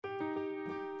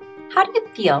How do you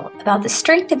feel about the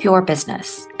strength of your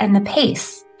business and the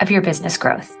pace of your business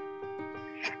growth?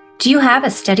 Do you have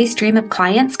a steady stream of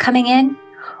clients coming in,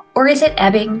 or is it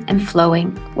ebbing and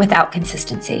flowing without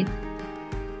consistency?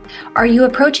 Are you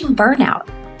approaching burnout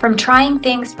from trying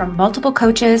things from multiple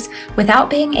coaches without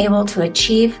being able to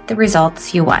achieve the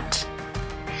results you want?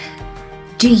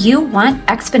 Do you want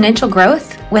exponential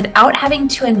growth without having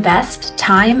to invest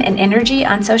time and energy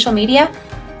on social media?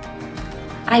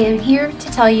 I am here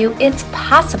to tell you it's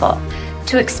possible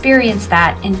to experience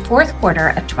that in fourth quarter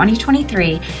of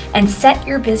 2023 and set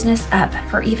your business up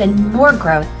for even more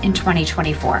growth in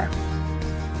 2024.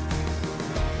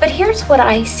 But here's what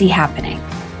I see happening.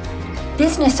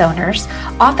 Business owners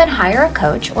often hire a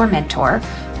coach or mentor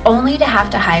only to have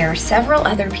to hire several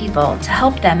other people to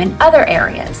help them in other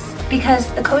areas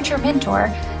because the coach or mentor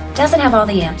doesn't have all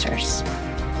the answers.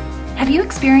 Have you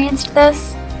experienced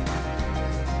this?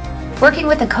 Working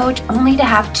with a coach only to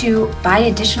have to buy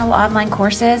additional online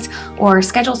courses or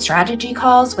schedule strategy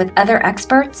calls with other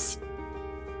experts?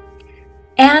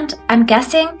 And I'm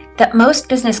guessing that most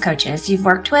business coaches you've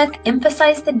worked with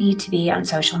emphasize the need to be on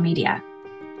social media.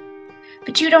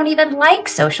 But you don't even like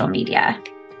social media,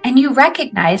 and you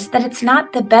recognize that it's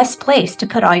not the best place to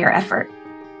put all your effort.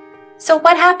 So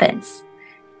what happens?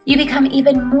 You become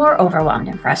even more overwhelmed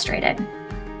and frustrated.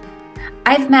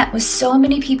 I've met with so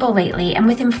many people lately, and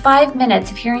within 5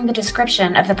 minutes of hearing the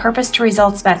description of the Purpose to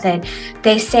Results method,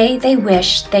 they say they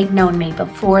wish they'd known me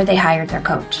before they hired their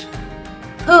coach,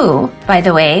 who, by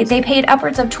the way, they paid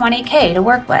upwards of $20,000 to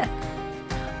work with.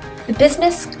 The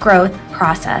business growth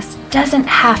process doesn't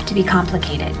have to be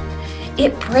complicated.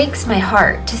 It breaks my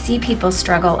heart to see people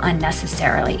struggle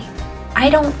unnecessarily.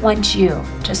 I don't want you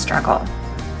to struggle.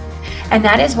 And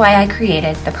that is why I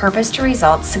created the Purpose to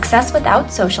Results Success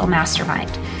Without Social Mastermind,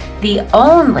 the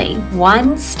only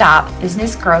one-stop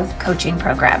business growth coaching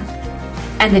program.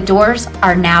 And the doors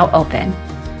are now open.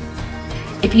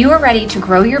 If you are ready to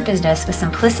grow your business with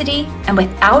simplicity and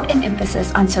without an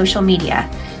emphasis on social media,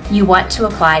 you want to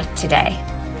apply today.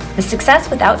 The Success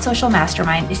Without Social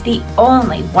Mastermind is the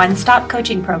only one-stop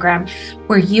coaching program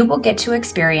where you will get to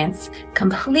experience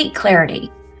complete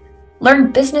clarity, learn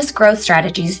business growth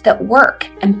strategies that work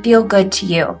and feel good to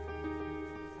you,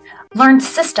 learn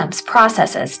systems,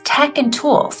 processes, tech, and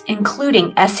tools,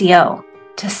 including SEO,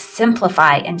 to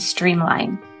simplify and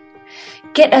streamline.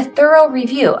 Get a thorough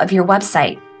review of your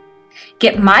website.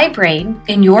 Get my brain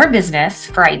in your business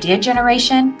for idea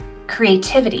generation,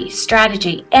 creativity,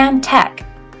 strategy, and tech.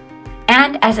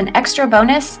 And as an extra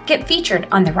bonus, get featured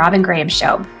on The Robin Graham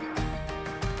Show.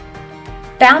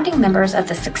 Founding members of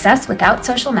the Success Without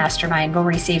Social Mastermind will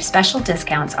receive special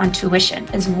discounts on tuition,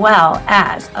 as well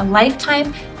as a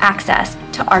lifetime access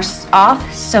to our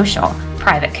off-social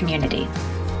private community.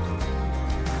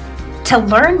 To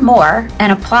learn more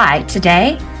and apply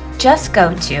today, just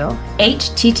go to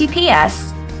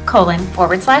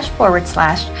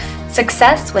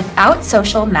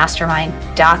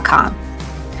https://successwithoutsocialmastermind.com.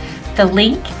 The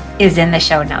link is in the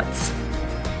show notes.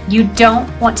 You don't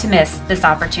want to miss this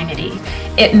opportunity.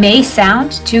 It may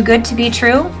sound too good to be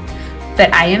true,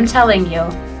 but I am telling you,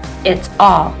 it's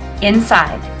all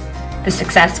inside the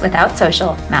Success Without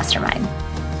Social Mastermind.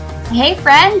 Hey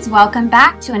friends, welcome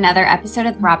back to another episode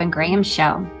of the Robin Graham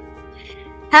Show.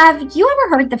 Have you ever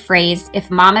heard the phrase, if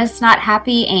mama's not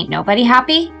happy, ain't nobody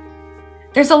happy?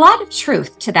 There's a lot of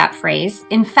truth to that phrase.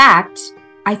 In fact,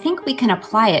 I think we can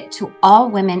apply it to all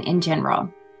women in general.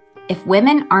 If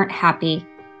women aren't happy,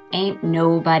 ain't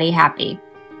nobody happy.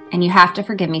 And you have to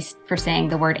forgive me for saying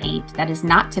the word ain't. That is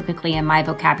not typically in my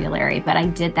vocabulary, but I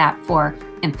did that for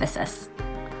emphasis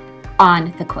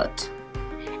on the quote.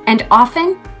 And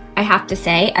often, I have to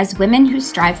say, as women who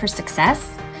strive for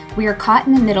success, we are caught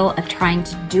in the middle of trying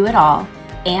to do it all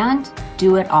and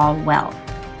do it all well.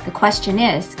 The question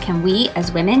is, can we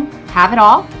as women have it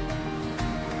all?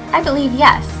 I believe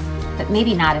yes, but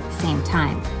maybe not at the same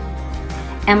time.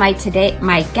 And my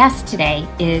guest today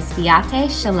is Beate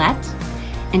Chelette,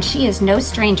 and she is no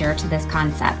stranger to this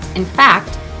concept. In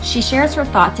fact, she shares her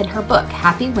thoughts in her book,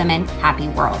 Happy Women, Happy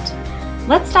World.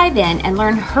 Let's dive in and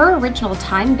learn her original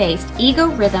time-based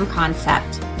ego rhythm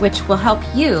concept, which will help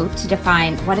you to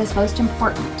define what is most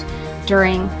important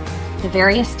during the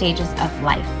various stages of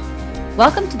life.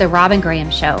 Welcome to the Robin Graham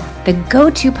Show, the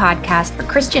go-to podcast for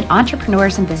Christian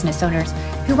entrepreneurs and business owners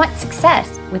who want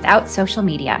success without social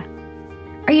media.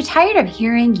 Are you tired of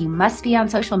hearing you must be on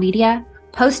social media,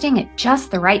 posting at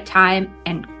just the right time,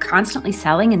 and constantly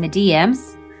selling in the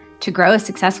DMs to grow a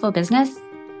successful business?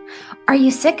 Are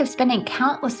you sick of spending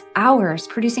countless hours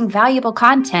producing valuable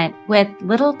content with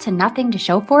little to nothing to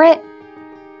show for it?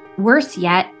 Worse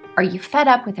yet, Are you fed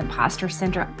up with imposter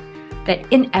syndrome that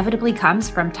inevitably comes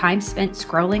from time spent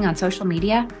scrolling on social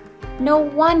media? No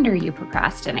wonder you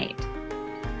procrastinate.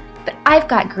 But I've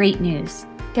got great news.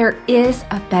 There is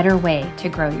a better way to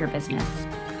grow your business.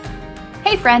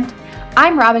 Hey friend,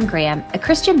 I'm Robin Graham, a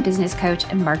Christian business coach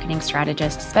and marketing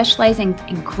strategist specializing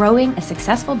in growing a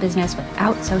successful business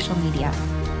without social media.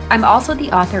 I'm also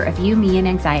the author of You, Me, and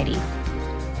Anxiety.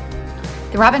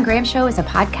 The Robin Graham Show is a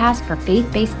podcast for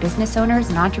faith-based business owners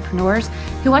and entrepreneurs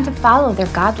who want to follow their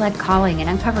God-led calling and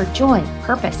uncover joy,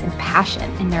 purpose, and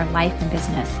passion in their life and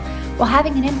business while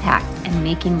having an impact and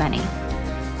making money.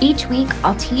 Each week,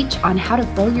 I'll teach on how to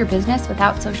grow your business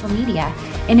without social media,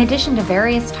 in addition to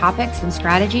various topics and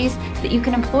strategies that you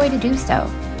can employ to do so.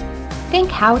 Think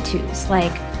how-tos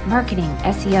like marketing,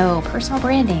 SEO, personal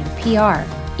branding, PR,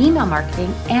 email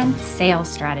marketing, and sales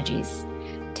strategies.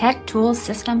 Tech tools,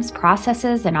 systems,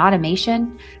 processes, and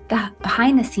automation, the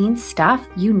behind-the-scenes stuff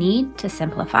you need to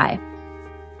simplify.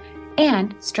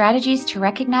 And strategies to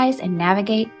recognize and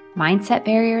navigate mindset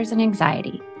barriers and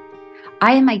anxiety.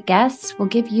 I and my guests will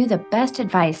give you the best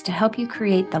advice to help you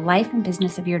create the life and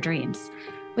business of your dreams,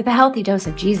 with a healthy dose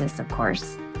of Jesus, of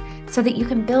course, so that you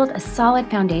can build a solid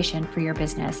foundation for your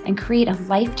business and create a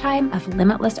lifetime of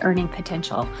limitless earning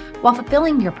potential while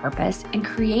fulfilling your purpose and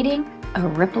creating a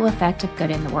ripple effect of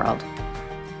good in the world.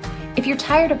 If you're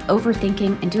tired of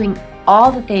overthinking and doing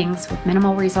all the things with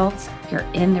minimal results, you're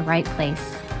in the right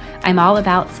place. I'm all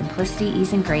about simplicity,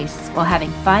 ease, and grace while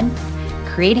having fun,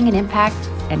 creating an impact,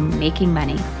 and making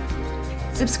money.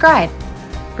 Subscribe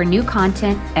for new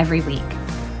content every week.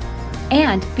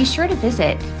 And be sure to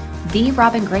visit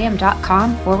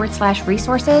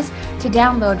therobingraham.com/resources to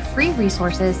download free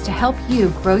resources to help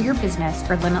you grow your business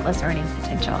for limitless earning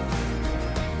potential.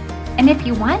 And if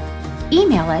you want,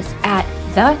 email us at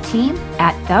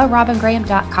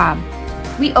theteam@therobingraham.com.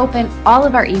 We open all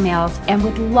of our emails and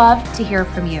would love to hear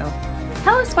from you.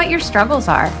 Tell us what your struggles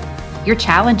are, your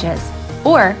challenges,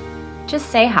 or just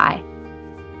say hi.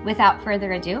 Without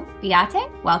further ado,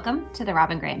 Beate, welcome to the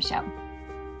Robin Graham Show.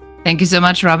 Thank you so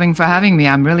much, Robin, for having me.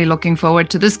 I'm really looking forward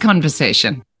to this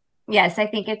conversation. Yes, I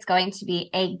think it's going to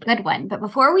be a good one. But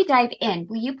before we dive in,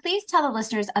 will you please tell the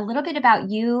listeners a little bit about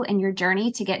you and your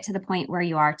journey to get to the point where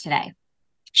you are today?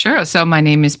 Sure. So my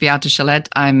name is Beate Chelette.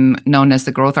 I'm known as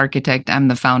the growth architect. I'm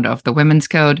the founder of the Women's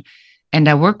Code, and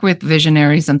I work with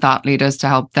visionaries and thought leaders to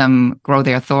help them grow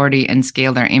their authority and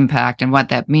scale their impact. And what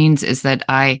that means is that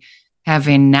I have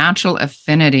a natural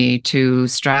affinity to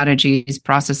strategies,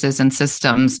 processes, and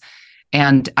systems.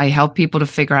 And I help people to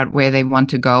figure out where they want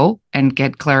to go and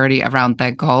get clarity around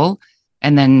that goal,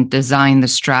 and then design the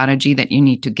strategy that you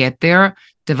need to get there,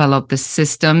 develop the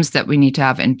systems that we need to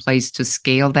have in place to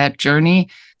scale that journey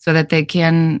so that they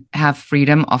can have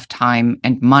freedom of time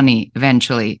and money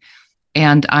eventually.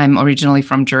 And I'm originally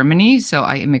from Germany, so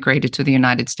I immigrated to the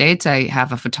United States. I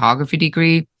have a photography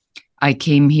degree. I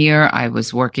came here. I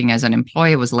was working as an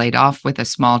employee, was laid off with a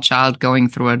small child going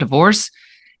through a divorce.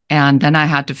 And then I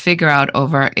had to figure out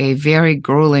over a very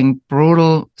grueling,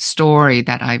 brutal story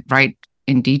that I write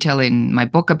in detail in my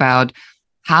book about,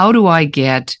 how do I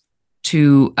get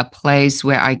to a place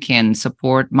where I can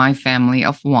support my family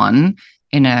of one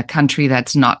in a country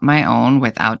that's not my own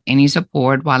without any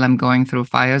support while I'm going through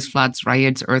fires, floods,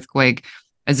 riots, earthquake,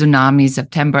 a tsunami,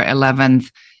 September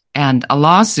 11th, and a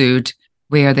lawsuit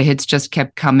where the hits just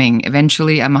kept coming.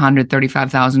 Eventually, I'm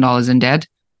 $135,000 in debt.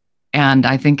 And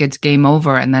I think it's game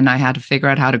over. And then I had to figure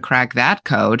out how to crack that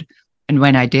code. And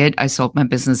when I did, I sold my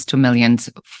business to millions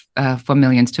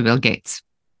to Bill Gates.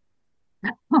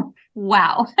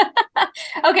 Wow.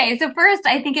 Okay. So first,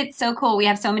 I think it's so cool. We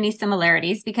have so many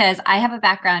similarities because I have a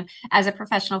background as a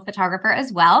professional photographer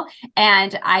as well.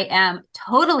 And I am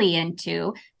totally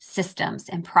into systems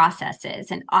and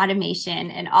processes and automation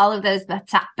and all of those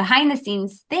behind the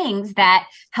scenes things that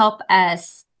help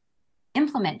us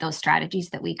implement those strategies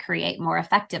that we create more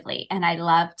effectively. And I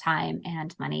love time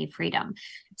and money freedom.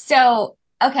 So,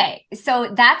 okay.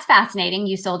 So that's fascinating.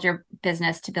 You sold your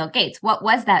business to Bill Gates. What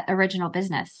was that original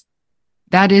business?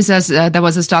 That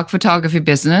was a stock photography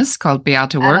business called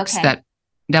Beate Works. That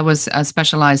was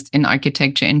specialized in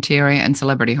architecture, interior, and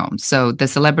celebrity homes. So the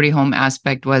celebrity home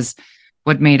aspect was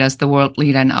what made us the world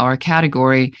leader in our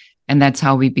category. And that's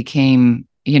how we became,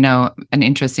 an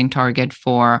interesting target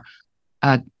for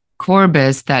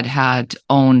Corbis that had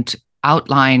owned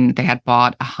Outline. They had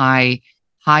bought a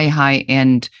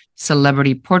high-end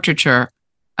celebrity portraiture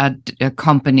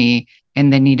company,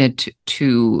 and they needed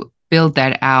to build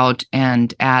that out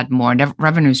and add more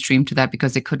revenue stream to that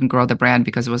because they couldn't grow the brand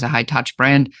because it was a high-touch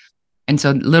brand. And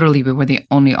so literally we were the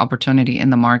only opportunity in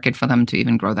the market for them to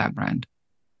even grow that brand.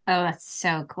 Oh, that's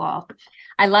so cool.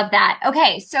 I love that.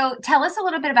 Okay, so tell us a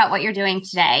little bit about what you're doing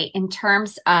today in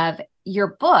terms of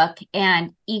your book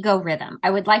and ego rhythm.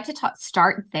 I would like to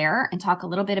start there and talk a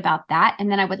little bit about that.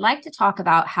 And then I would like to talk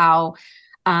about how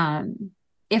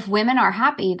if women are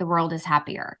happy, the world is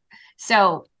happier.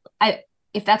 So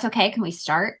if that's okay, can we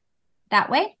start that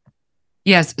way?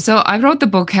 Yes. So I wrote the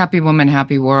book Happy Woman,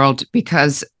 Happy World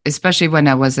because, especially when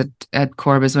I was at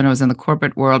Corbis, when I was in the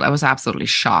corporate world, I was absolutely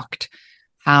shocked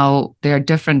how there are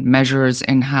different measures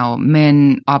in how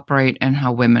men operate and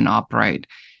how women operate.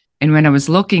 And when I was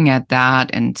looking at that,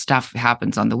 and stuff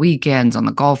happens on the weekends, on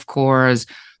the golf course,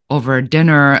 over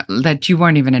dinner that you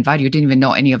weren't even invited, you didn't even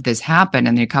know any of this happened.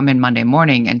 And you come in Monday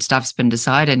morning and stuff's been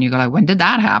decided and you go like, when did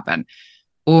that happen?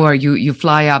 Or you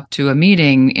fly up to a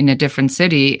meeting in a different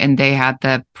city and they had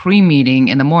the pre-meeting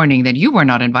in the morning that you were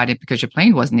not invited because your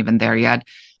plane wasn't even there yet.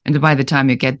 And by the time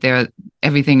you get there,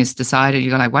 everything is decided.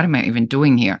 You go like, what am I even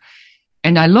doing here?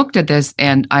 And I looked at this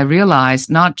and I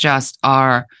realized not just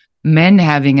are men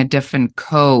having a different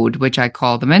code, which I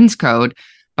call the men's code,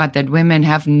 but that women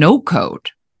have no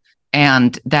code,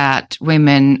 and that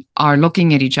women are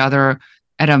looking at each other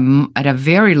at a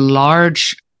very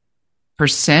large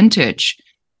percentage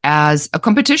as a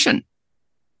competition,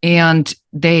 and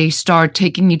they start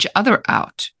taking each other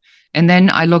out. And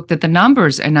then I looked at the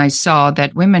numbers and I saw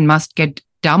that women must get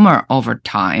dumber over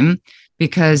time,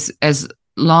 because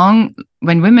when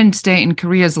women stay in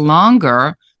careers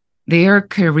longer, their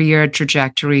career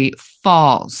trajectory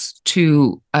falls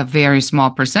to a very small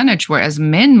percentage, whereas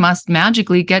men must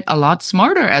magically get a lot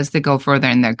smarter as they go further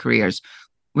in their careers,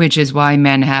 which is why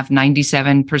men have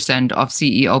 97% of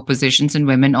CEO positions and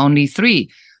women only 3%.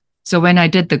 So when I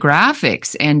did the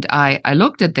graphics and I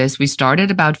looked at this, we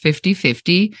started about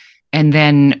 50-50, and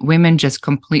then women just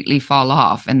completely fall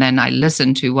off. And then I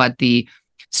listened to what the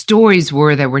stories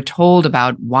were that were told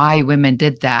about why women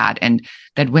did that, and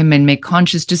that women make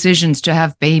conscious decisions to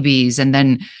have babies. And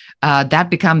then that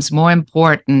becomes more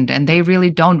important. And they really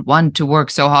don't want to work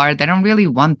so hard. They don't really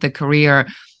want the career.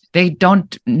 They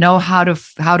don't know how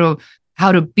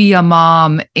to be a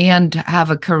mom and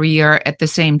have a career at the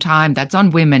same time. That's on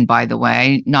women, by the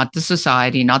way, not the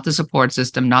society, not the support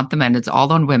system, not the men. It's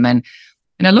all on women.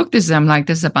 And I looked at them like,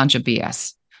 this is a bunch of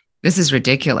BS. This is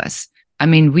ridiculous. I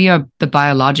mean, we are the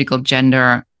biological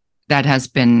gender that has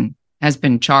been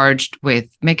charged with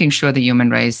making sure the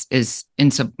human race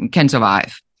can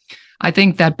survive. I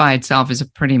think that by itself is a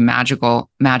pretty magical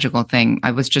thing.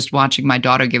 I was just watching my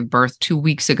daughter give birth 2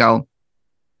 weeks ago,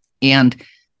 and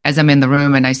as I'm in the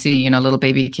room and I see, little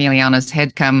baby Kaliana's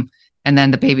head come, and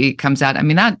then the baby comes out. I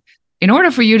mean, that in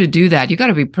order for you to do that, you got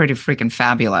to be pretty freaking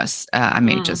fabulous. I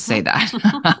may just say that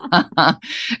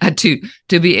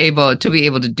to be able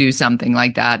to do something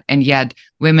like that. And yet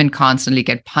women constantly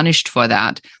get punished for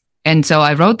that. And so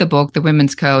I wrote the book, The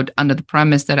Women's Code, under the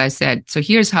premise that I said, so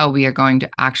here's how we are going to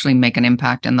actually make an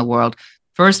impact in the world.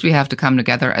 First, we have to come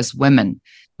together as women.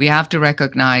 We have to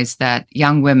recognize that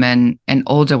young women and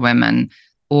older women,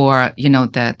 or,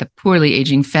 the poorly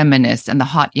aging feminist and the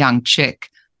hot young chick,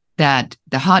 that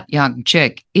the hot young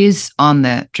chick is on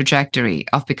the trajectory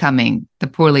of becoming the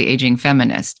poorly aging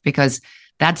feminist, because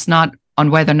that's not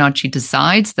on whether or not she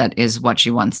decides that is what she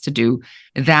wants to do.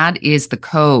 That is the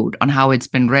code on how it's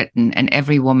been written, and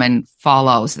every woman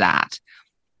follows that.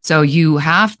 So you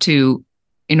have to,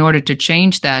 in order to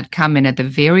change that, come in at the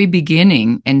very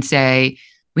beginning and say,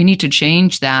 we need to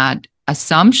change that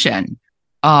assumption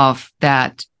of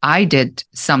that I did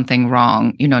something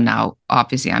wrong. Now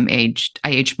obviously I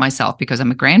aged myself because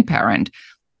I'm a grandparent.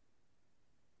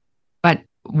 But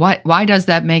why does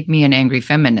that make me an angry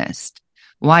feminist?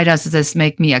 Why does this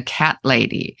make me a cat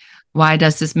lady? Why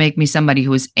does this make me somebody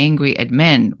who is angry at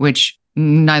men? Which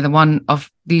neither one of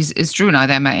these is true.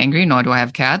 Neither am I angry, nor do I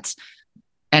have cats.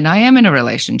 And I am in a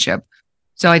relationship.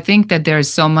 So I think that there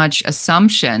is so much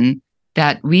assumption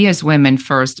that we as women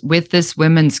first, with this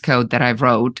women's code that I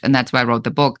wrote, and that's why I wrote the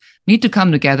book, need to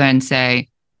come together and say,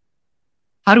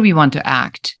 how do we want to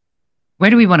act? Where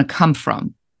do we want to come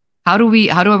from? How do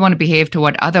I want to behave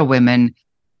toward other women,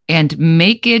 and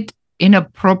make it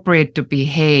inappropriate to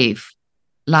behave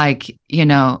like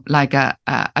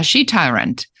a she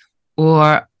tyrant,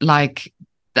 or like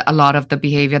a lot of the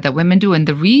behavior that women do. And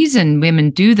the reason women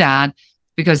do that,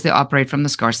 because they operate from the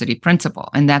scarcity principle.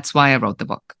 And that's why I wrote the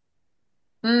book.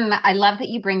 I love that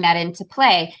you bring that into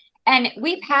play. And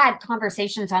we've had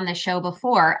conversations on the show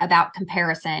before about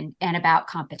comparison and about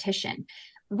competition.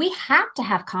 We have to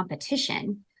have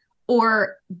competition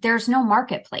or there's no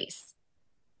marketplace.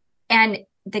 And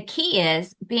the key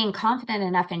is being confident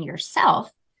enough in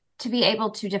yourself to be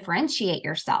able to differentiate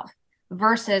yourself.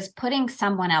 versus putting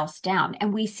someone else down.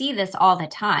 And we see this all the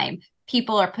time.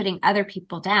 People are putting other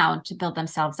people down to build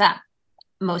themselves up.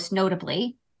 Most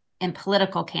notably in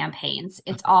political campaigns,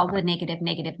 it's all the negative,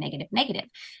 negative, negative, negative.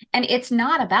 And it's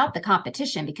not about the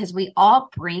competition, because we all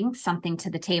bring something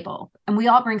to the table, and we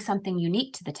all bring something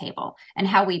unique to the table. And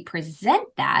how we present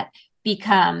that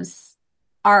becomes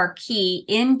our key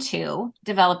into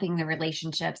developing the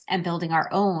relationships and building our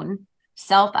own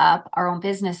self up, our own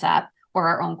business up, or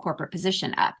our own corporate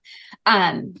position up.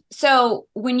 So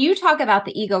when you talk about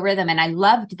the ego rhythm, and I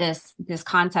loved this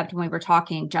concept when we were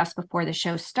talking just before the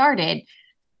show started,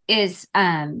 is,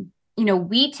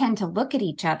 we tend to look at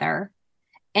each other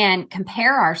and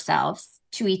compare ourselves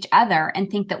to each other and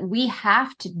think that we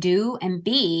have to do and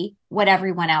be what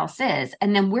everyone else is.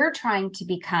 And then we're trying to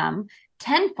become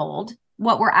tenfold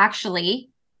what we're actually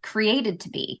created to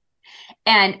be.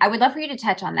 And I would love for you to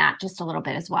touch on that just a little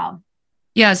bit as well.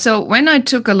 Yeah. So when I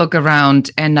took a look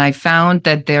around and I found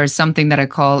that there's something that I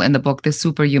call in the book the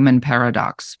superhuman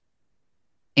paradox.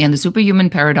 And the superhuman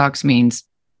paradox means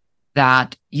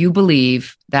that you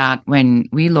believe that when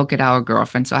we look at our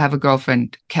girlfriend, so I have a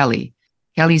girlfriend, Kelly.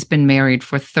 Kelly's been married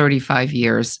for 35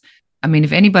 years. I mean,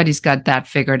 if anybody's got that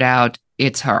figured out,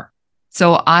 it's her.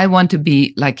 So I want to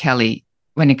be like Kelly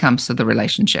when it comes to the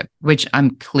relationship, which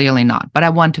I'm clearly not, but I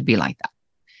want to be like that.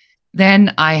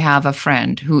 Then I have a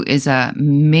friend who is a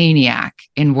maniac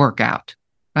in workout,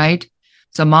 right?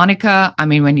 So Monica, I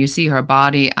mean, when you see her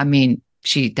body, I mean,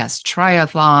 she does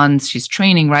triathlons. She's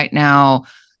training right now,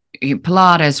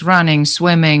 Pilates, running,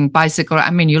 swimming, bicycle. I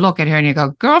mean, you look at her and you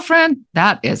go, girlfriend,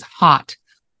 that is hot.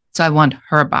 So I want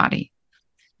her body.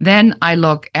 Then I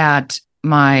look at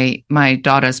my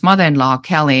daughter's mother-in-law,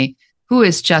 Kelly, who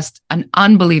is just an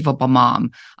unbelievable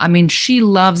mom. I mean, she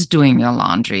loves doing your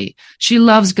laundry. She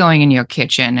loves going in your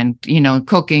kitchen and,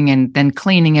 cooking and then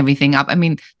cleaning everything up. I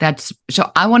mean, so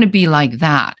I want to be like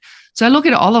that. So I look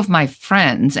at all of my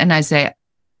friends and I say,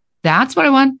 that's what I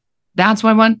want. That's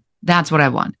what I want. That's what I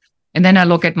want. And then I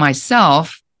look at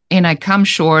myself and I come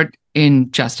short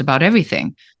in just about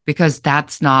everything, because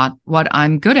that's not what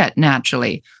I'm good at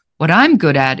naturally. What I'm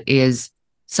good at is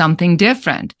something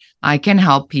different. I can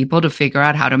help people to figure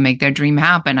out how to make their dream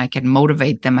happen. I can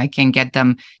motivate them. I can get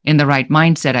them in the right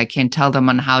mindset. I can tell them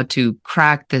on how to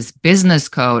crack this business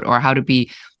code, or how to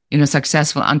be,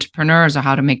 successful entrepreneurs, or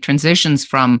how to make transitions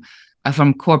from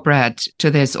corporate to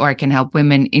this, or I can help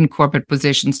women in corporate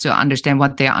positions to understand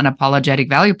what their unapologetic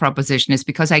value proposition is,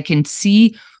 because I can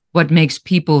see what makes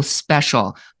people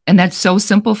special. And that's so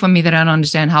simple for me that I don't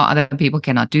understand how other people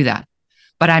cannot do that.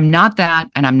 But I'm not that,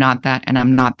 and I'm not that, and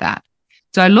I'm not that.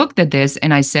 So I looked at this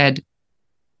and I said,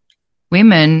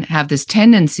 women have this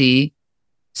tendency,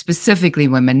 specifically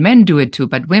women, men do it too,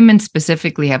 but women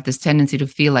specifically have this tendency to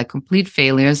feel like complete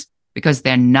failures because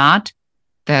they're not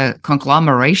the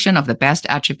conglomeration of the best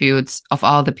attributes of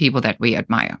all the people that we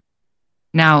admire.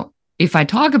 Now, if I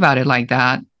talk about it like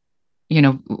that,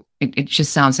 it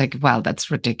just sounds like, well,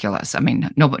 that's ridiculous. I mean,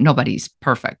 nobody's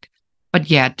perfect, but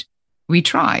yet we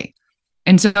try.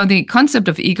 And so the concept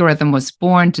of ego rhythm was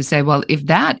born to say, well, if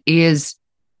that is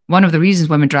one of the reasons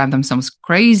women drive themselves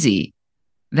crazy,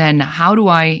 then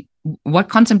what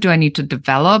concept do I need to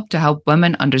develop to help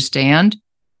women understand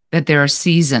that there are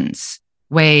seasons,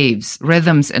 waves,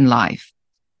 rhythms in life?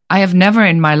 I have never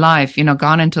in my life,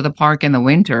 gone into the park in the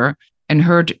winter and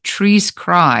heard trees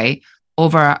cry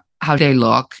over how they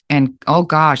look and, oh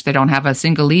gosh, they don't have a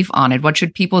single leaf on it. What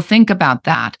should people think about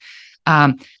that?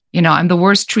 I'm the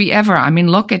worst tree ever. I mean,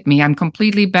 look at me. I'm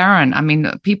completely barren. I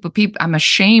mean, people, I'm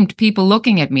ashamed, people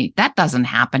looking at me. That doesn't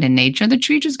happen in nature. The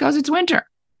tree just goes, it's winter.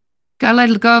 Gotta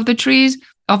let go of the trees,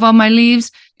 of all my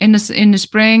leaves. In the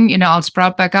spring, I'll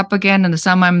sprout back up again. In the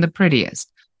summer, I'm the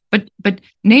prettiest. But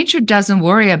nature doesn't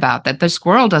worry about that. The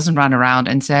squirrel doesn't run around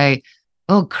and say,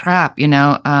 oh crap,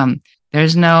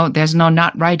 there's no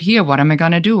nut right here. What am I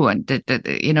going to do? And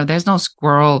there's no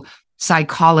squirrel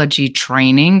psychology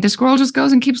training. The squirrel just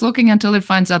goes and keeps looking until it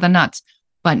finds other nuts.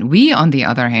 But we, on the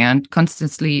other hand,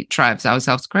 constantly drives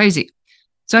ourselves crazy.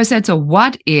 So I said, so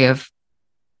what if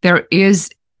there is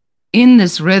in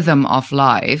this rhythm of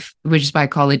life, which is why I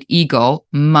call it ego,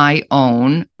 my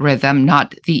own rhythm,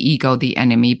 not the ego, the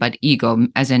enemy, but ego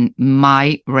as in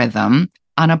my rhythm,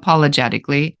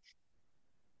 unapologetically,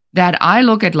 that I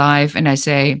look at life and I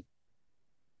say,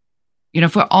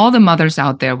 for all the mothers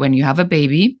out there, when you have a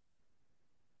baby,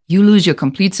 you lose your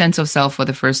complete sense of self for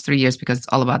the first 3 years because it's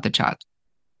all about the child.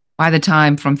 By the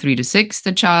time from 3 to 6,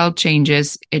 the child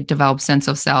changes, it develops sense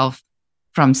of self.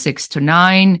 From 6 to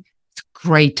 9, it's a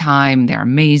great time. They're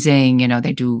amazing.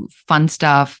 They do fun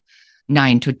stuff.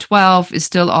 9 to 12 is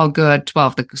still all good.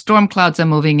 12, the storm clouds are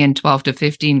moving in. 12 to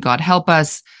 15, God help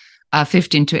us.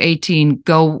 15 to 18,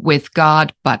 go with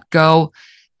God, but go.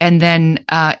 And then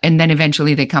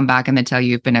eventually they come back and they tell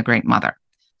you you've been a great mother.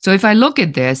 So if I look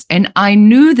at this and I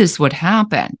knew this would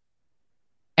happen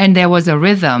and there was a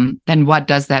rhythm, then what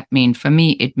does that mean for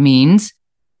me? It means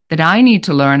that I need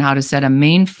to learn how to set a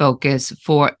main focus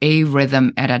for a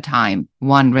rhythm at a time,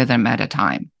 one rhythm at a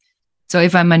time. So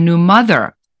if I'm a new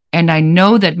mother and I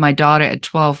know that my daughter at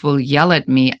 12 will yell at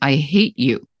me, I hate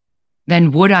you,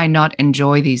 then would I not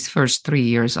enjoy these first 3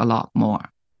 years a lot more?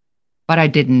 But I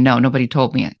didn't know. Nobody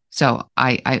told me it. So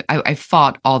I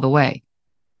fought all the way.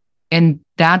 And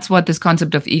that's what this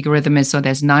concept of ego rhythm is. So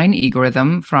there's 9 ego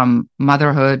rhythm, from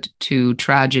motherhood to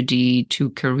tragedy to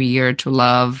career to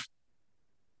love,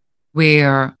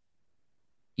 where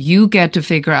you get to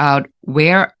figure out,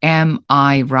 where am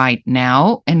I right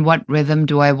now and what rhythm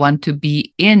do I want to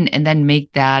be in, and then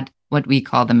make that what we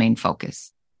call the main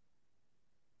focus.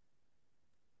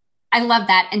 I love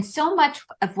that. And so much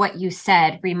of what you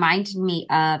said reminded me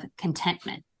of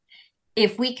contentment.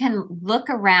 If we can look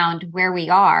around where we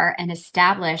are and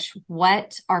establish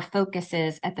what our focus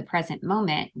is at the present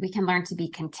moment, we can learn to be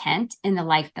content in the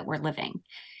life that we're living.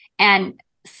 And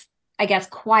I guess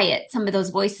quiet some of those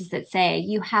voices that say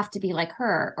you have to be like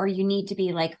her, or you need to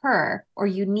be like her, or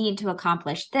you need to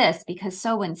accomplish this because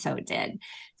so-and-so did.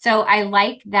 So I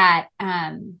like that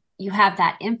you have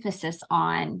that emphasis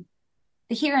on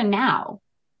the here and now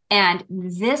and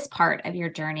this part of your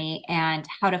journey, and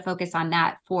how to focus on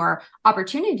that for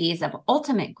opportunities of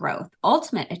ultimate growth,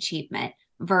 ultimate achievement,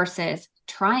 versus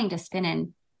trying to spin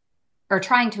in or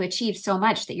trying to achieve so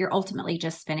much that you're ultimately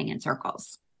just spinning in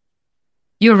circles.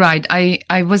 You're right.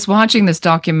 I was watching this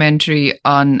documentary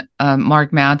on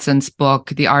Mark Madson's book,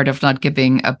 The Art of Not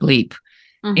Giving a Bleep.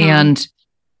 Mm-hmm.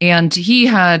 And he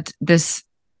had this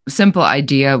simple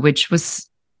idea, which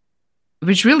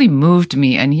really moved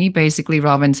me. And he basically,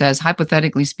 Robin says,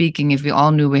 hypothetically speaking, if we all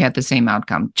knew we had the same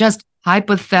outcome, just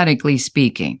hypothetically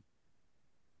speaking,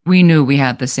 we knew we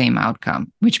had the same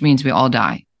outcome, which means we all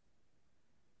die.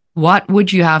 What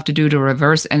would you have to do to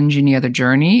reverse engineer the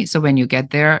journey so when you get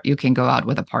there, you can go out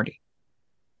with a party?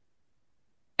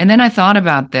 And then I thought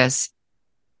about this,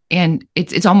 and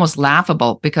it's almost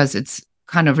laughable because it's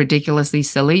kind of ridiculously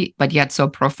silly, but yet so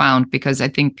profound, because I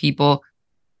think people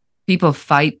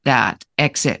fight that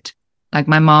exit. Like,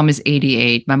 my mom is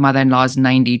 88, my mother-in-law is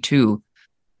 92,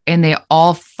 and they're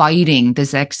all fighting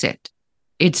this exit.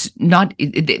 It's not,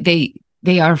 they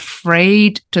are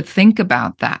afraid to think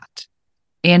about that.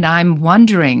 And I'm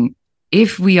wondering,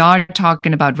 if we are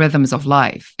talking about rhythms of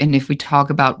life, and if we talk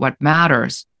about what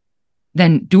matters,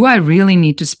 then do I really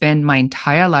need to spend my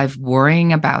entire life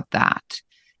worrying about that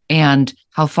and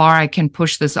how far I can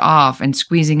push this off and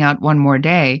squeezing out one more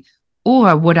day?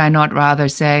 Or would I not rather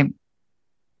say,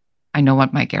 I know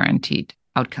what my guaranteed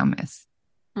outcome is?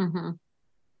 Mm-hmm.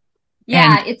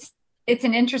 Yeah, it's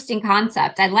an interesting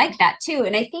concept. I like that too.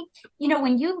 And I think,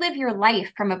 when you live your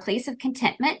life from a place of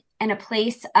contentment and a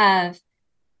place of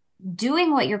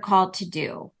doing what you're called to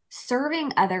do,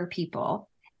 serving other people,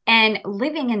 and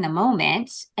living in the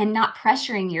moment and not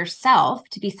pressuring yourself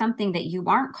to be something that you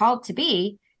aren't called to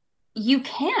be, you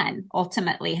can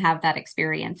ultimately have that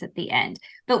experience at the end.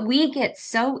 But we get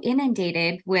so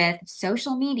inundated with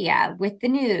social media, with the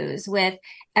news, with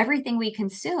everything we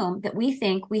consume, that we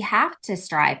think we have to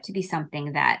strive to be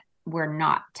something that we're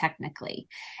not technically.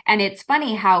 And it's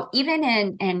funny how even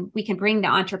and we can bring the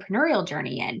entrepreneurial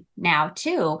journey in now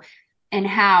too, and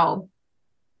how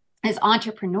as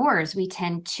entrepreneurs, we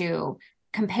tend to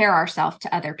compare ourselves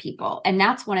to other people. And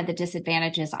that's one of the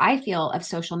disadvantages I feel of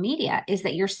social media, is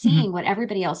that you're seeing what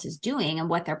everybody else is doing and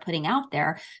what they're putting out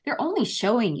there. They're only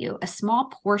showing you a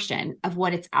small portion of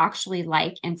what it's actually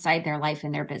like inside their life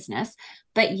and their business.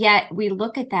 But yet we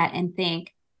look at that and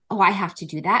think, oh, I have to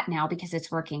do that now because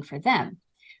it's working for them.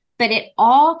 But it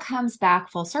all comes back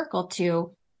full circle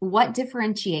to what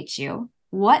differentiates you,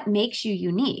 what makes you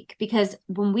unique. Because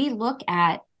when we look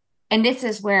at, and this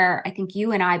is where I think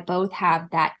you and I both have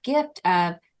that gift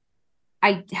of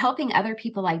helping other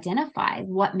people identify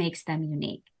what makes them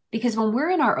unique. Because when we're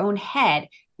in our own head,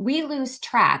 we lose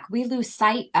track, we lose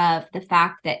sight of the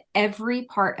fact that every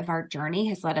part of our journey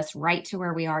has led us right to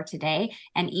where we are today.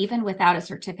 And even without a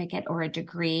certificate or a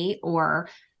degree or,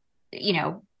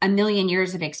 a million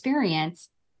years of experience,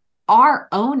 our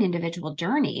own individual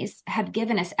journeys have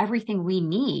given us everything we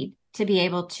need to be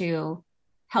able to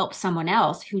help someone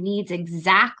else who needs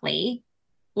exactly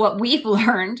what we've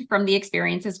learned from the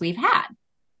experiences we've had.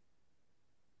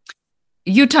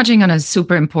 you're touching on a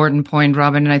super important point,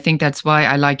 Robin. And I think that's why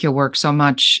I like your work so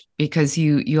much, because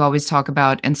you always talk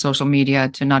about in social media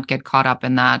to not get caught up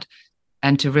in that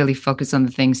and to really focus on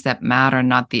the things that matter,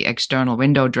 not the external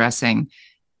window dressing.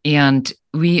 And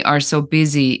we are so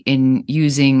busy in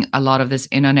using a lot of this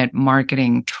internet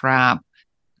marketing trap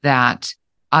that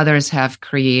others have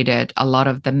created, a lot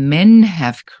of the men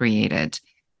have created,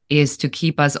 is to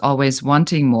keep us always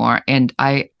wanting more. And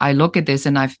I look at this,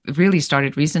 and I've really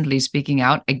started recently speaking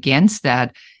out against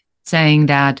that, saying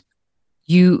that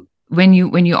when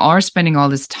you are spending all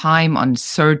this time on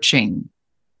searching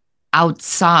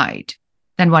outside,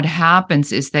 then what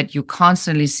happens is that you're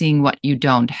constantly seeing what you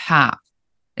don't have.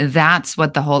 That's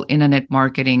what the whole internet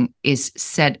marketing is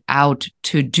set out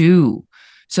to do.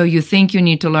 So you think you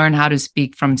need to learn how to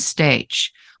speak from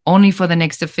stage, only for the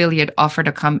next affiliate offer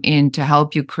to come in to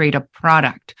help you create a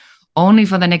product, only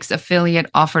for the next affiliate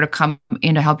offer to come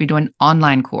in to help you do an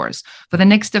online course, for the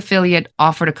next affiliate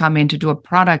offer to come in to do a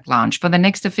product launch, for the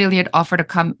next affiliate offer to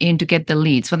come in to get the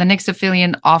leads, for the next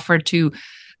affiliate offer to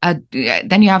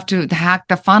then you have to hack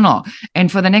the funnel,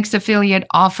 and for the next affiliate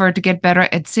offer to get better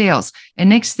at sales. And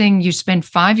next thing, you spend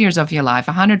 5 years of your life,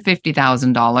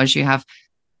 $150,000. You have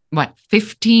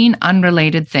 15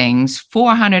 unrelated things,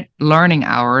 400 learning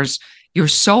hours. You're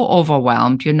so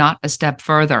overwhelmed. You're not a step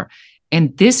further.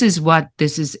 And this is what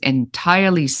this is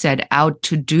entirely set out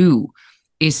to do,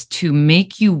 is to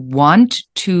make you want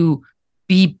to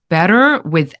be better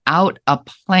without a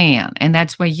plan. And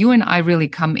that's where you and I really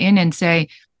come in and say,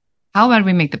 how about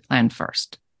we make the plan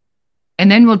first?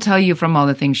 And then we'll tell you from all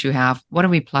the things you have, what are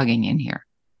we plugging in here?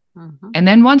 Mm-hmm. And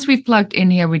then once we've plugged in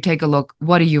here, we take a look,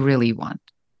 what do you really want?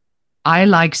 I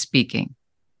like speaking.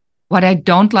 What I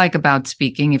don't like about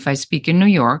speaking, if I speak in New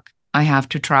York, I have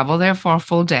to travel there for a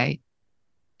full day.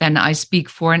 Then I speak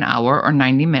for an hour or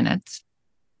 90 minutes.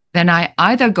 Then I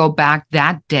either go back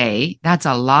that day, that's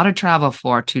a lot of travel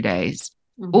for 2 days,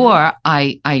 mm-hmm. or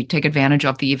I take advantage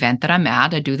of the event that I'm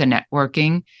at, I do the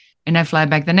networking, and I fly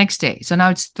back the next day. So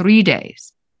now it's 3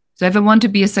 days. So if I want to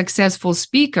be a successful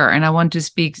speaker and I want to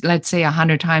speak, let's say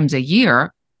 100 times a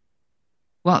year,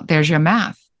 well, there's your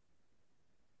math.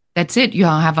 That's it. You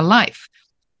have a life.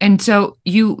 And so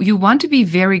you want to be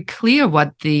very clear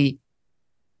what the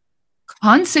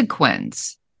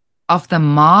consequence of the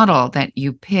model that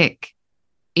you pick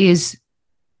is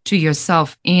to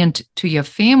yourself and to your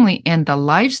family and the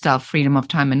lifestyle freedom of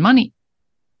time and money.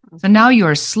 So now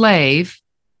you're a slave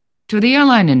to the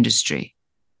airline industry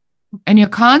and you're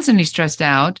constantly stressed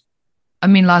out. I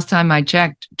mean, last time I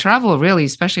checked, travel really,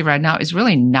 especially right now, is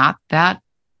really not that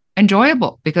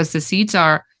enjoyable because the seats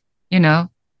are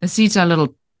a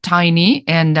little tiny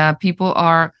and people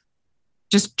are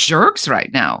just jerks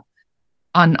right now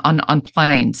on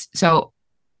planes. So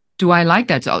do I like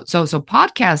that? So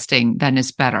podcasting then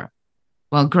is better.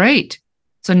 Well, great.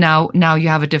 So now you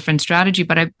have a different strategy,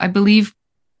 but I believe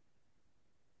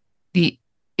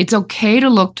it's okay to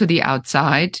look to the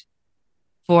outside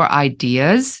for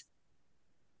ideas.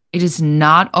 It is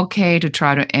not okay to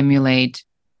try to emulate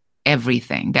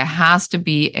everything. There has to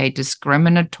be a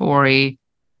discriminatory,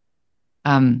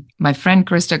 my friend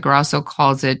Krista Grasso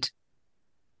calls it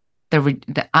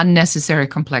the unnecessary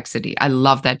complexity. I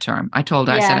love that term. I told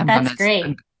her, I said, that's great.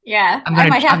 I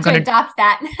might have to adopt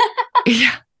that.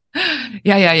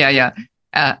 Yeah.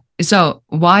 So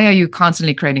why are you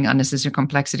constantly creating unnecessary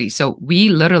complexity? So we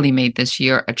literally made this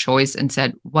year a choice and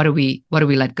said, what do we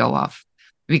let go of?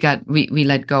 We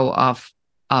let go of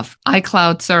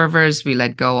iCloud servers. We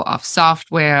let go of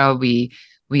software. We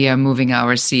are moving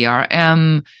our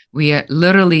CRM.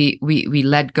 We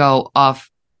let go of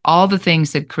all the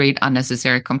things that create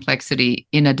unnecessary complexity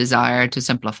in a desire to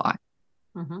simplify.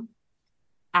 Mm-hmm.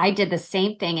 I did the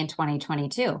same thing in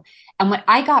 2022. And when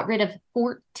I got rid of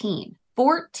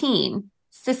 14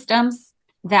 systems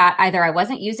that either I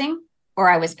wasn't using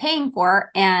or I was paying for,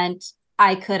 and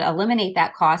I could eliminate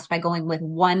that cost by going with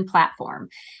one platform.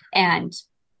 And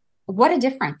what a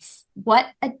difference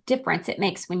it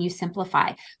makes when you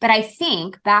simplify. But I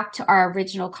think back to our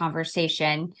original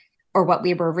conversation, or what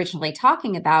we were originally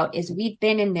talking about, is we've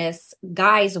been in this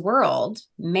man's world,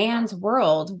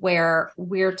 where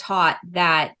we're taught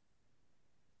that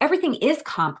everything is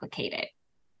complicated.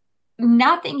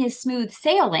 Nothing is smooth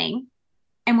sailing,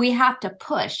 and we have to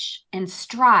push and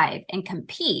strive and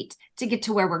compete to get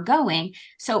to where we're going.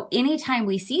 So anytime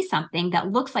we see something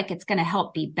that looks like it's going to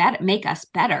help make us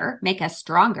better, make us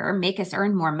stronger, make us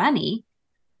earn more money,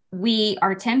 we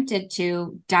are tempted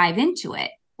to dive into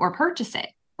it or purchase it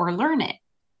or learn it.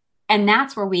 And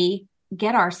that's where we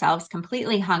get ourselves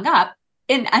completely hung up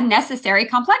in unnecessary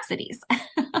complexities.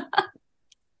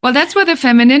 Well, that's where the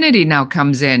femininity now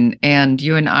comes in. And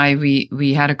you and I,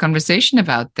 we had a conversation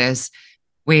about this,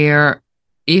 where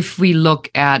if we look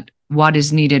at what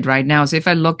is needed right now. So if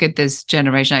I look at this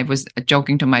generation, I was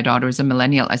joking to my daughter as a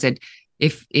millennial. I said,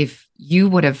 if you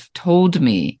would have told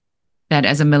me that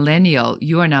as a millennial,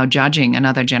 you are now judging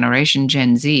another generation,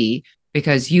 Gen Z,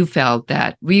 because you felt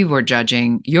that we were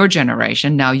judging your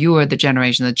generation. Now you are the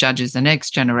generation that judges the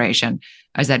next generation.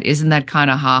 I said, isn't that kind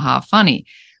of ha funny?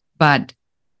 But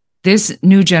this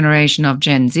new generation of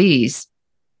Gen Zs,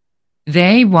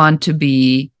 they want to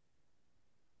be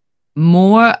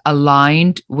more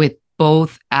aligned with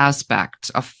both aspects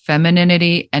of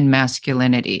femininity and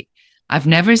masculinity. I've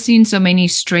never seen so many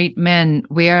straight men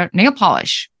wear nail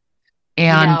polish.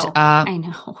 And I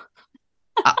know.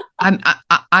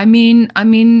 I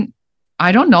mean,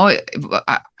 I don't know.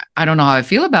 I don't know how I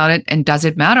feel about it. And does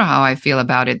it matter how I feel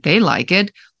about it? They like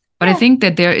it. But I think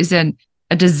that there is a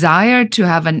desire to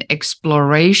have an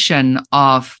exploration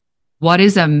of what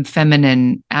is a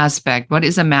feminine aspect, what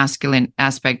is a masculine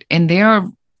aspect. And they are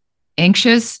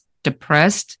anxious,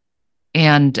 depressed,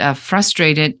 and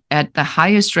frustrated at the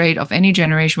highest rate of any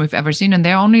generation we've ever seen. And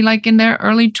they're only like in their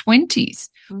early 20s.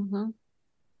 Mm-hmm.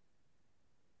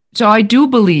 So I do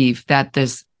believe that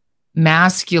this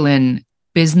masculine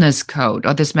business code,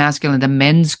 or the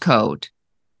men's code,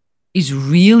 is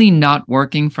really not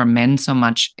working for men so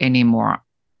much anymore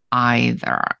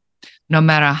either. No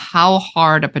matter how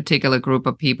hard a particular group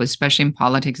of people, especially in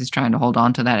politics, is trying to hold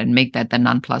on to that and make that the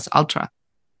non plus ultra.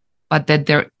 But that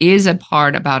there is a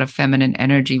part about a feminine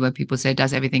energy where people say,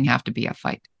 does everything have to be a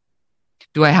fight?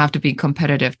 Do I have to be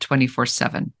competitive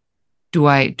 24/7? Do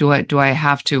I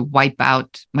have to wipe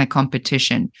out my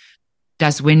competition?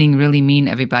 Does winning really mean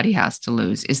everybody has to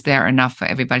lose? Is there enough for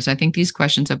everybody? So I think these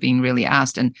questions are being really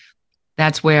asked. And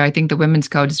that's where I think the Women's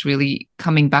Code is really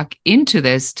coming back into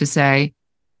this to say,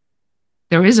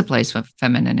 there is a place for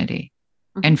femininity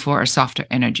and for a softer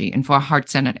energy and for a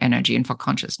heart-centered energy and for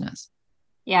consciousness.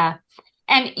 Yeah.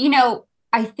 And,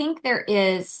 I think there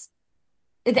is,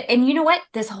 and you know what?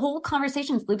 This whole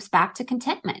conversation loops back to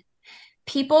contentment.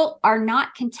 People are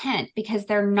not content because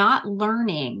they're not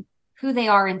learning who they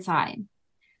are inside.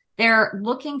 They're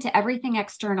looking to everything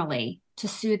externally to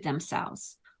soothe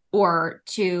themselves or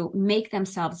to make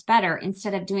themselves better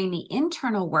instead of doing the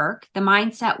internal work, the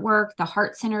mindset work, the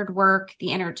heart-centered work,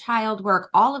 the inner child work,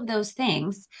 all of those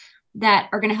things that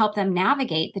are going to help them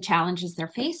navigate the challenges they're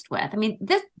faced with. I mean,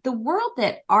 the world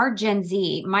that our Gen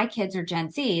Z, my kids are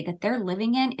Gen Z, that they're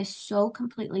living in is so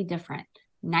completely different,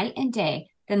 night and day,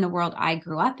 than the world I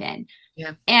grew up in.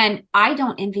 Yeah. And I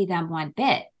don't envy them one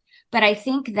bit. But I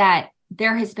think that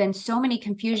there has been so much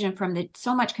confusion from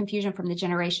the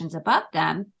generations above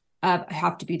them of, I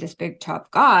have to be this big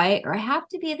tough guy, or I have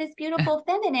to be this beautiful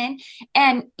feminine.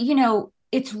 And,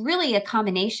 it's really a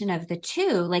combination of the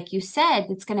two, like you said,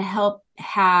 that's going to help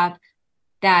have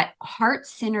that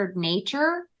heart-centered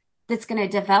nature that's going to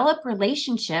develop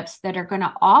relationships that are going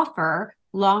to offer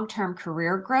long-term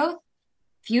career growth,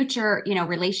 future,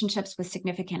 relationships with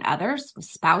significant others, with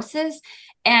spouses.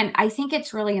 And I think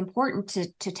it's really important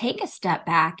to take a step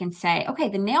back and say, okay,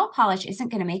 the nail polish isn't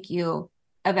going to make you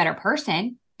a better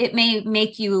person. It may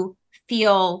make you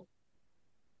feel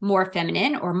more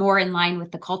feminine or more in line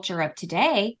with the culture of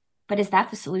today, but is that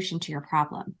the solution to your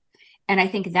problem? And I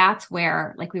think that's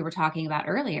where, like we were talking about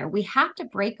earlier, we have to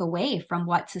break away from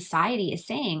what society is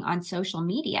saying on social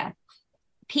media.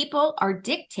 People are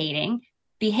dictating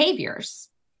behaviors.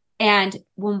 And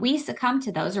when we succumb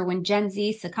to those, or when Gen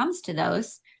Z succumbs to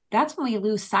those, that's when we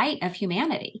lose sight of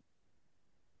humanity.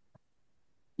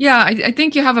 Yeah, I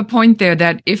think you have a point there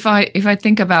that if I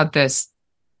think about this,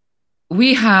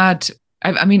 we had,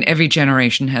 I mean, every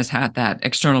generation has had that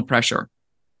external pressure.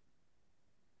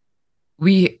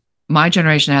 My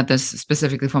generation had this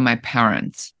specifically from my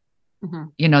parents.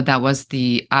 Mm-hmm. That was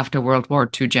the after World War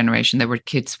II generation. There were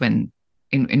kids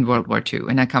in World War II,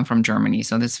 and I come from Germany,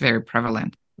 so that's very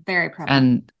prevalent. Very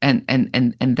prevalent.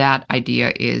 And that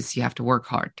idea is you have to work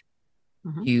hard.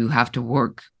 Mm-hmm. You have to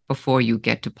work before you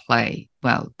get to play.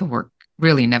 Well, the work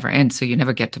really never ends, so you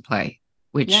never get to play,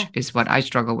 which is what I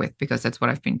struggle with because that's what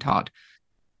I've been taught.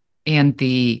 And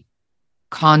the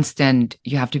constant,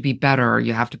 you have to be better,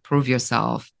 you have to prove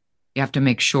yourself, you have to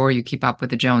make sure you keep up with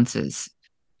the Joneses.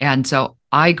 And so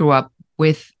I grew up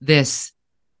with this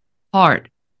part.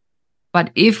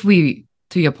 But if we,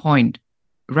 to your point,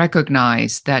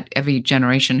 recognize that every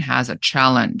generation has a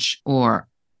challenge or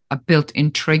a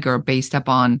built-in trigger based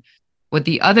upon what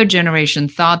the other generation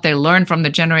thought they learned from the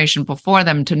generation before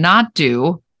them to not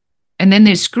do, and then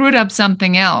they screwed up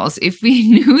something else. If we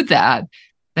knew that,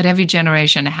 that every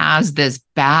generation has this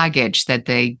baggage that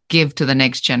they give to the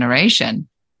next generation,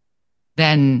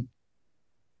 then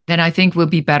I think we'll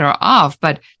be better off.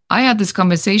 But I had this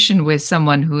conversation with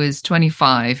someone who is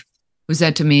 25 who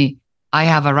said to me, I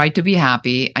have a right to be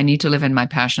happy. I need to live in my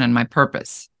passion and my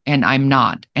purpose. And I'm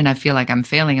not. And I feel like I'm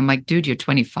failing. I'm like, dude, you're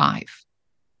 25.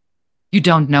 You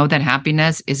don't know that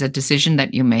happiness is a decision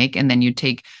that you make, and then you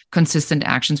take consistent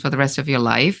actions for the rest of your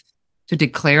life to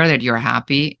declare that you're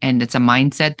happy. And it's a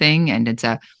mindset thing, and it's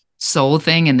a soul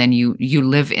thing. And then you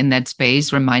live in that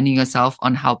space, reminding yourself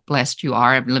on how blessed you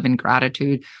are, live in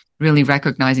gratitude, really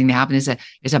recognizing the happiness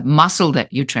is a muscle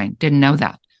that you train. Didn't know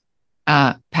that.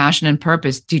 Passion and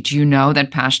purpose. Did you know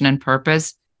that passion and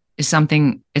purpose is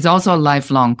something, it's also a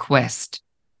lifelong quest?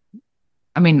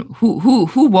 I mean, who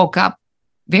woke up?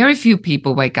 Very few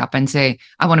people wake up and say,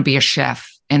 I want to be a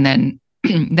chef. And then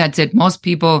that's it. Most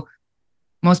people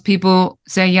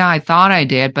say, yeah, I thought I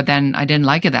did, but then I didn't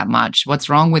like it that much. What's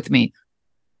wrong with me?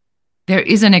 There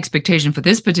is an expectation for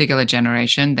this particular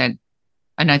generation that,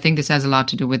 and I think this has a lot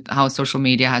to do with how social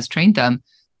media has trained them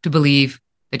to believe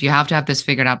that you have to have this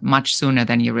figured out much sooner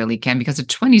than you really can, because the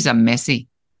 20s are messy.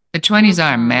 The 20s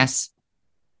are a mess.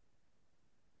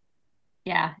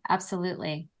 Yeah,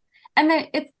 absolutely. And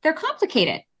they're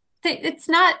complicated. It's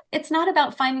not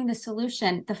about finding the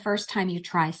solution the first time you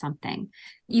try something.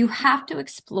 You have to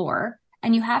explore,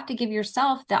 and you have to give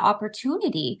yourself the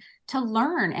opportunity to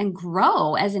learn and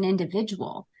grow as an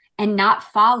individual, and not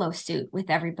follow suit with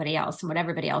everybody else and what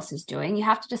everybody else is doing. You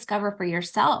have to discover for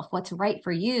yourself what's right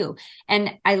for you.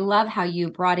 And I love how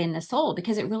you brought in the soul,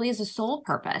 because it really is a soul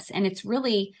purpose. And it's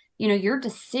really, your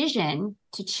decision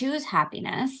to choose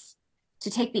happiness, to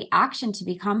take the action to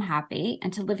become happy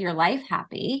and to live your life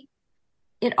happy.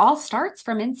 It all starts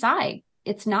from inside.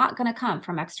 It's not going to come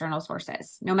from external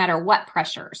sources, no matter what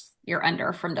pressures you're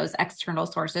under from those external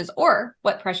sources or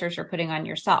what pressures you're putting on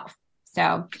yourself.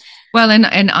 So, well,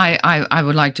 and I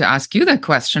would like to ask you that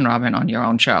question, Robin, on your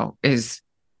own show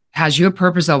has your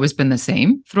purpose always been the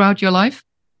same throughout your life?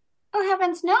 Oh,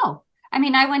 heavens, no. I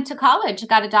mean, I went to college,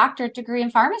 got a doctorate degree in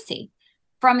pharmacy.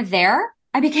 From there,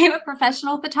 I became a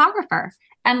professional photographer.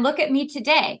 And look at me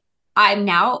today. I'm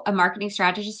now a marketing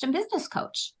strategist and business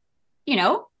coach.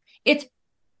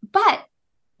 But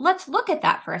let's look at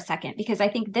that for a second, because I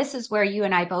think this is where you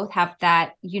and I both have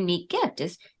that unique gift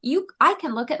I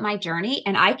can look at my journey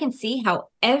and I can see how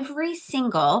every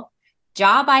single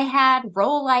job I had,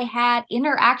 role I had,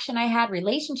 interaction I had,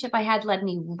 relationship I had led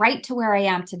me right to where I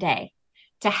am today.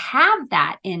 To have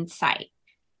that insight,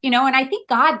 and I think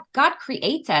God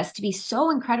creates us to be so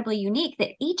incredibly unique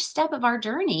that each step of our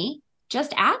journey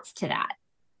just adds to that.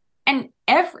 And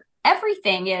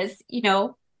everything is,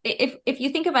 if you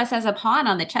think of us as a pawn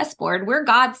on the chessboard, we're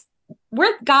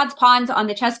God's pawns on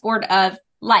the chessboard of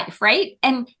life, right?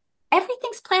 And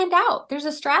everything's planned out. There's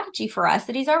a strategy for us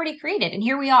that he's already created, and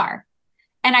here we are.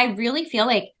 And I really feel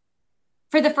like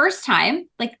for the first time,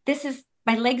 like this is,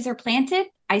 my legs are planted,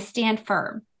 I stand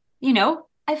firm.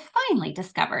 I've finally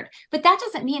discovered, but that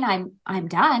doesn't mean I'm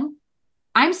done.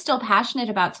 I'm still passionate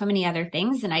about so many other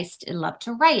things, and I still love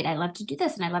to write. I love to do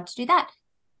this and I love to do that.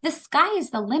 The sky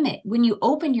is the limit when you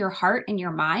open your heart and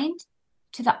your mind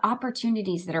to the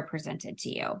opportunities that are presented to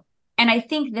you. And I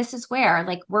think this is where,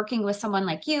 like, working with someone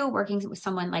like you, working with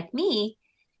someone like me,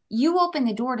 you open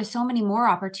the door to so many more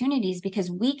opportunities,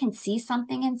 because we can see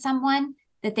something in someone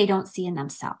that they don't see in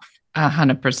themselves.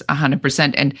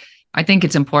 100%. And I think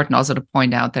it's important also to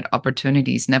point out that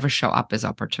opportunities never show up as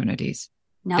opportunities.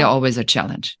 No. They're always a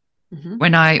challenge. Mm-hmm.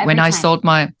 When I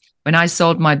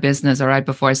sold my business, or right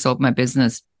before I sold my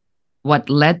business, what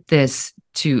the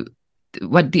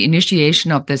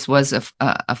initiation of this was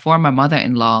a former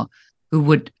mother-in-law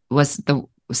who was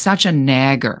such a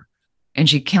nagger, and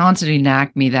she constantly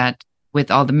nagged me that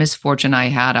with all the misfortune I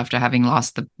had after having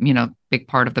lost the big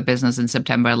part of the business in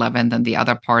September 11th and the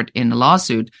other part in the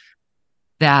lawsuit,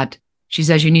 that she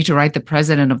says, you need to write the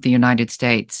President of the United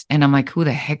States. And I'm like, who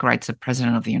the heck writes the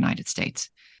President of the United States?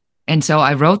 And so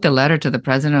I wrote the letter to the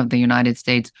President of the United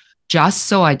States just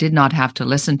so I did not have to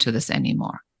listen to this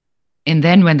anymore. And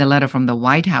then when the letter from the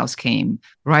White House came,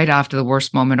 right after the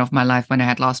worst moment of my life, when I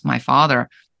had lost my father,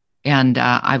 and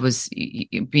I was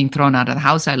being thrown out of the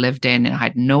house I lived in, and I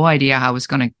had no idea how I was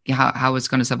going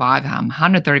to survive. I'm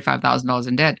 $135,000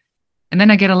 in debt. And then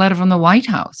I get a letter from the White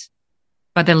House.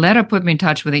 But the letter put me in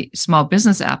touch with a Small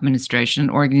Business Administration, an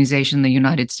organization in the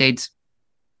United States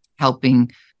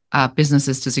helping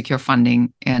businesses to secure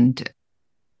funding. And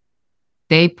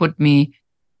they put me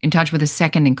in touch with a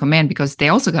second in command, because they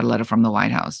also got a letter from the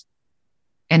White House.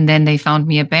 And then they found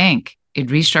me a bank. It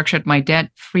restructured my debt,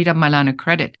 freed up my line of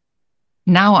credit.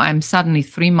 Now I'm suddenly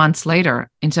 3 months later,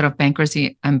 instead of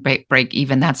bankruptcy, I'm break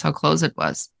even. That's how close it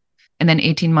was. And then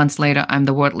 18 months later, I'm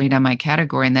the world leader in my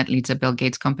category, and that leads a Bill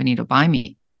Gates company to buy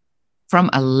me from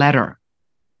a letter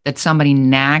that somebody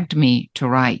nagged me to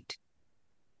write.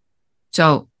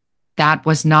 So that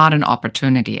was not an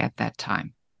opportunity at that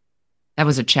time. That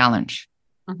was a challenge.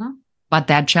 But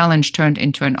that challenge turned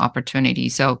into an opportunity.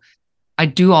 So I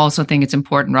do also think it's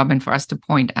important, Robin, for us to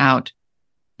point out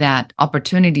that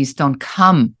opportunities don't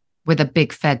come with a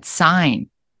big fat sign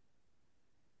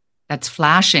that's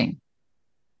flashing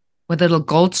with little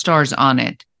gold stars on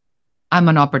it. I'm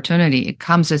an opportunity. It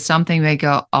comes as something they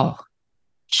go, oh,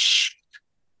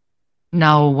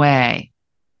 no way.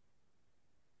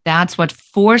 That's what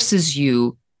forces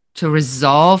you to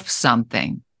resolve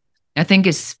something. I think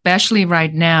especially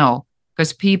right now,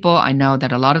 because people, I know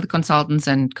that a lot of the consultants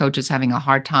and coaches having a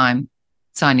hard time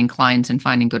signing clients and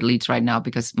finding good leads right now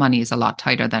because money is a lot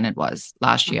tighter than it was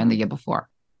last year and the year before.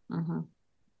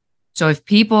 So if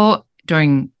people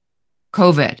during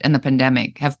COVID and the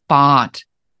pandemic have bought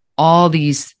all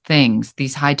these things,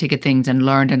 these high ticket things, and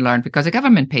learned because the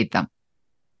government paid them.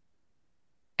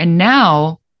 And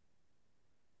now,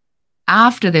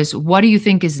 after this, what do you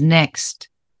think is next?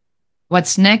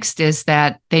 What's next is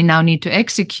that they now need to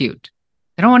execute.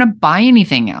 They don't want to buy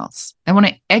anything else. They want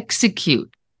to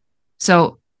execute.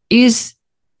 So is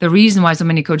the reason why so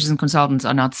many coaches and consultants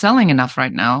are not selling enough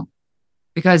right now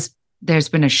because there's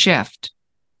been a shift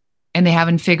and they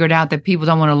haven't figured out that people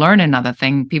don't want to learn another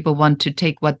thing. People want to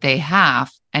take what they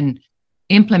have and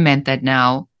implement that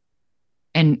now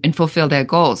and fulfill their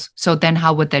goals. So then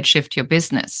how would that shift your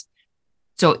business?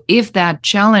 So if that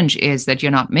challenge is that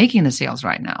you're not making the sales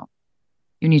right now,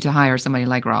 you need to hire somebody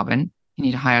like Robin. You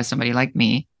need to hire somebody like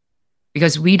me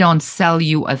because we don't sell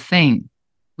you a thing.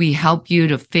 We help you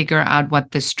to figure out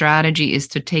what the strategy is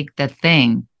to take the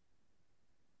thing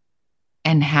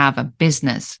and have a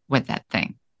business with that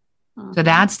thing. So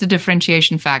that's the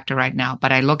differentiation factor right now.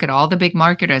 But I look at all the big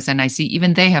marketers and I see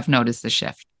even they have noticed the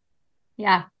shift.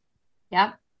 Yeah.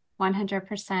 Yep.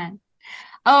 100%.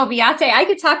 Oh, Beate, I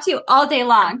could talk to you all day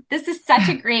long. This is such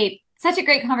a great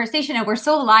conversation. And we're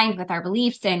so aligned with our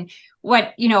beliefs and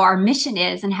what, our mission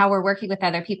is and how we're working with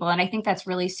other people. And I think that's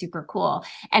really super cool.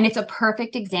 And it's a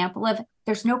perfect example of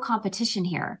there's no competition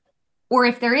here. Or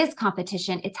if there is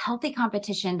competition, it's healthy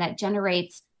competition that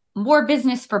generates more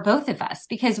business for both of us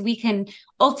because we can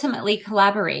ultimately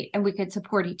collaborate and we could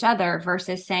support each other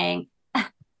versus saying,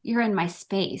 you're in my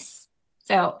space.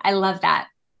 So I love that.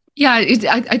 Yeah,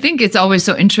 I think it's always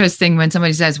so interesting when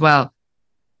somebody says, well,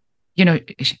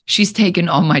 she's taken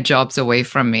all my jobs away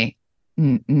from me.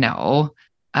 No.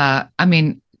 I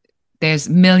mean, there's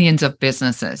millions of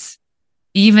businesses.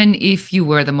 Even if you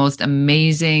were the most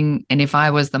amazing, and if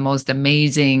I was the most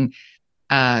amazing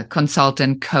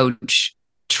consultant, coach,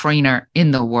 trainer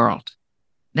in the world,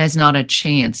 there's not a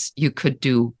chance you could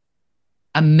do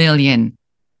 1 million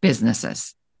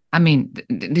businesses. I mean,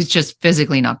 it's just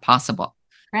physically not possible.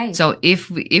 Right. So if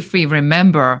we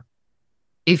remember,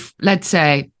 if let's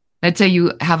say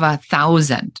you have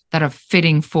 1,000 that are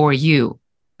fitting for you,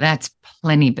 that's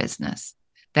plenty business.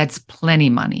 That's plenty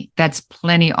money. That's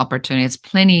plenty opportunity. It's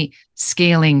plenty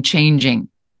scaling, changing.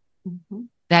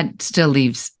 That still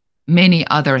leaves many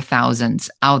other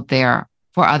thousands out there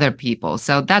for other people.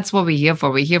 So that's what we're here for.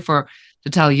 We're here to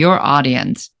tell your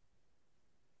audience,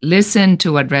 listen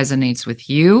to what resonates with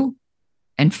you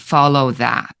and follow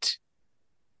that.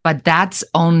 But that's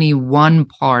only one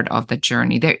part of the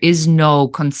journey. There is no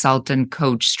consultant,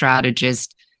 coach,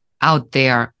 strategist out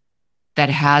there that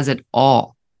has it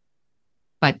all.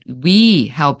 But we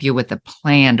help you with a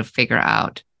plan to figure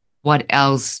out what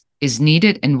else is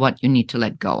needed and what you need to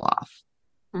let go of.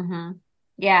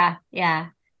 Yeah,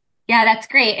 that's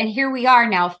great. And here we are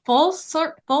now, full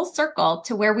circle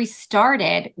to where we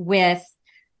started with,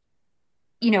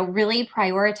 really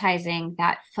prioritizing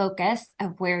that focus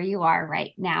of where you are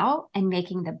right now and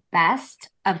making the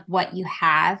best of what you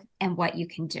have and what you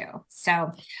can do.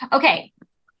 So, okay.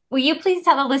 Will you please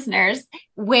tell the listeners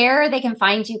where they can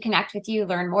find you, connect with you,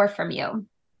 learn more from you?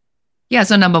 Yeah.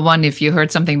 So number one, if you heard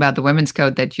something about the Women's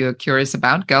Code that you're curious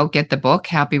about, go get the book,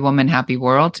 Happy Woman, Happy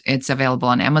World. It's available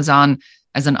on Amazon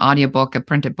as an audiobook, a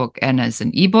printed book, and as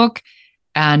an ebook.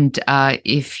 And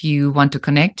if you want to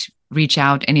connect, reach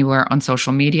out anywhere on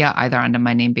social media, either under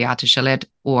my name, Beate Chelette,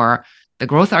 or The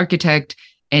Growth Architect.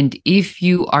 And if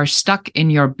you are stuck in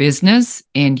your business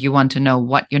and you want to know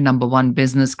what your number one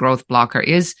business growth blocker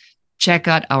is, check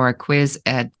out our quiz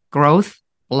at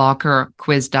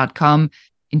growthblockerquiz.com.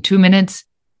 In 2 minutes,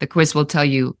 the quiz will tell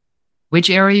you which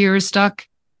area you're stuck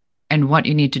and what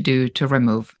you need to do to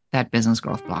remove that business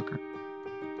growth blocker.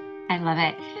 I love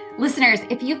it. Listeners,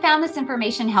 if you found this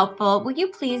information helpful, will you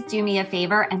please do me a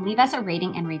favor and leave us a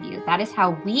rating and review? That is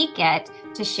how we get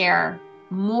to share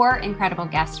more incredible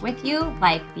guests with you,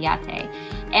 like Beate.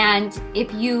 And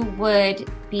if you would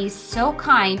be so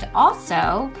kind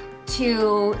also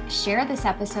to share this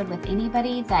episode with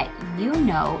anybody that you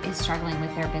know is struggling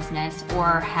with their business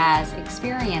or has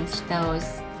experienced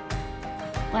those,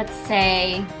 let's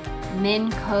say,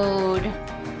 min code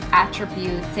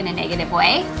attributes in a negative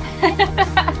way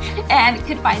and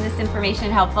could find this information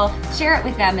helpful, share it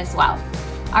with them as well.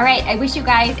 All right, I wish you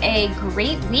guys a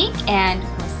great week and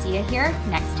we'll see you here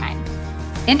next time.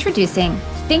 Introducing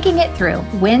Thinking It Through,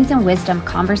 Wins and Wisdom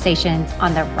Conversations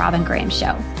on The Robin Graham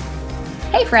Show.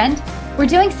 Hey friend, we're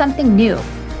doing something new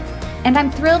and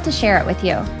I'm thrilled to share it with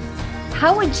you.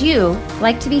 How would you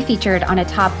like to be featured on a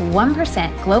top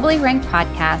 1% globally ranked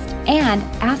podcast and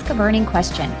ask a burning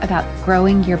question about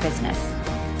growing your business?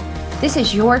 This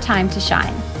is your time to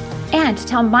shine and to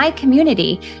tell my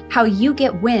community how you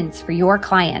get wins for your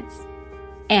clients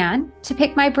and to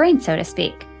pick my brain, so to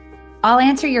speak. I'll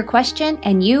answer your question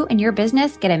and you and your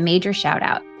business get a major shout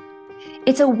out.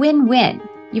 It's a win-win.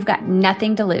 You've got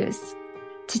nothing to lose.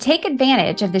 To take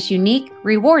advantage of this unique,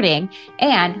 rewarding,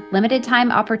 and limited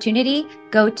time opportunity,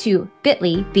 go to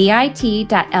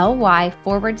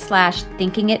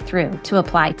bit.ly/thinking it through to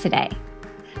apply today.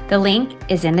 The link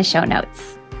is in the show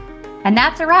notes. And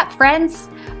that's a wrap, friends.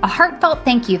 A heartfelt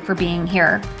thank you for being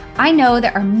here. I know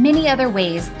there are many other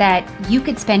ways that you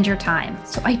could spend your time,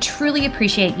 so I truly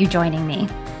appreciate you joining me.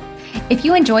 If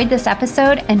you enjoyed this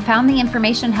episode and found the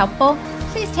information helpful,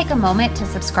 please take a moment to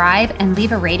subscribe and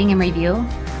leave a rating and review.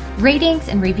 Ratings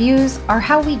and reviews are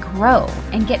how we grow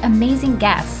and get amazing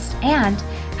guests and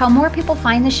how more people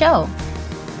find the show.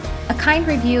 A kind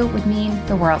review would mean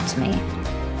the world to me.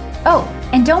 Oh,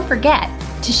 and don't forget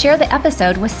to share the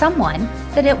episode with someone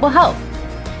that it will help.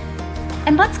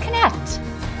 And let's connect.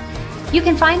 You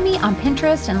can find me on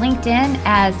Pinterest and LinkedIn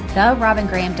as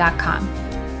therobingraham.com.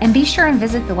 And be sure and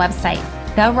visit the website,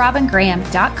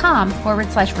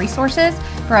 therobingraham.com/resources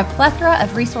for a plethora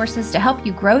of resources to help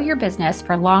you grow your business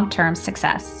for long-term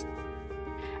success.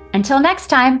 Until next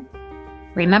time,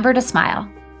 remember to smile.